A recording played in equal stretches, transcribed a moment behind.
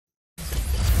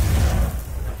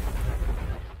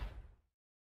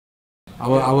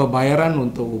Our bayaran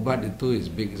untuk ubat itu is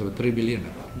big, it's about 3 billion.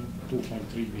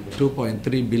 2.3 billion.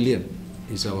 2.3 billion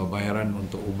is our bayaran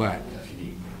untuk ubat.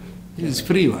 It's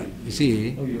free, what? You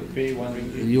see, Oh, you pay 1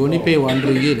 ringgit. you only pay 1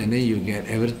 ringgit and then you get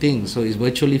everything, so it's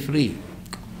virtually free.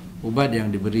 Ubat yang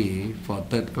diberi for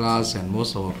third class and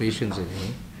most of our patients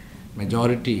ini,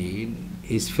 majority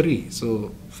is free. So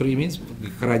free means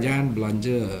kerajaan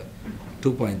belanja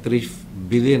 2.3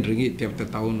 billion ringgit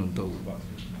tiap-tiap tahun untuk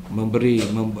memberi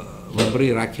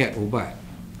rakyat ubat.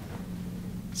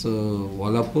 So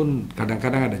walaupun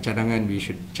kadang-kadang ada cadangan we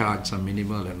should charge some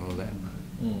minimal and all that,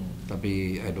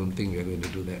 tapi I don't think we're going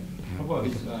to do that. How about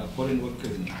these foreign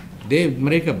workers?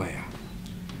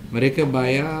 Mereka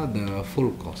bayar the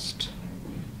full cost.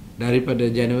 Daripada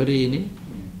Januari ini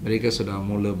mereka sudah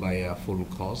mula bayar full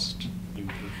cost.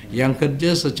 Yang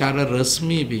kerja secara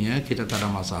resmi punya kita tak ada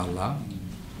masalah,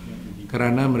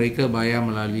 kerana mereka bayar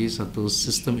melalui satu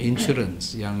sistem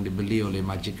insurance yang dibeli oleh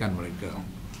majikan mereka.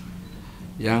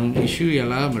 Yang isu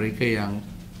ialah mereka yang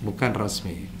bukan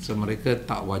rasmi, so mereka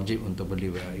tak wajib untuk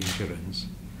beli insurance.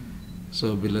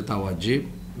 So bila tak wajib,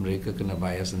 mereka kena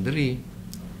bayar sendiri.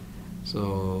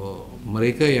 So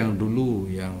mereka yang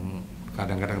dulu yang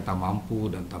kadang-kadang tak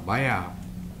mampu dan tak bayar,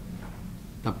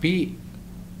 tapi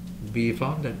we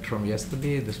found that from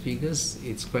yesterday the figures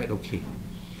it's quite okay.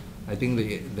 I think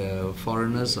the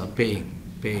foreigners are paying.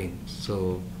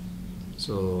 So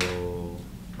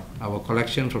our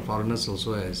collection for foreigners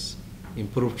also has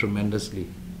improved tremendously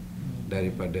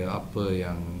daripada apa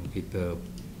yang kita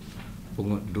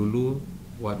pungut dulu.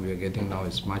 What we are getting now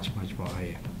is much more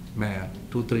higher,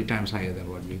 2-3 times higher than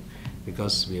what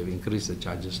because we have increased the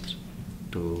charges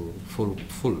to full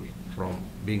from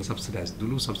being subsidized.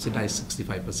 Dulu subsidized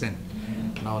 65%,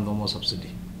 now no more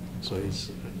subsidy, so it's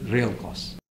real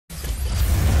cost.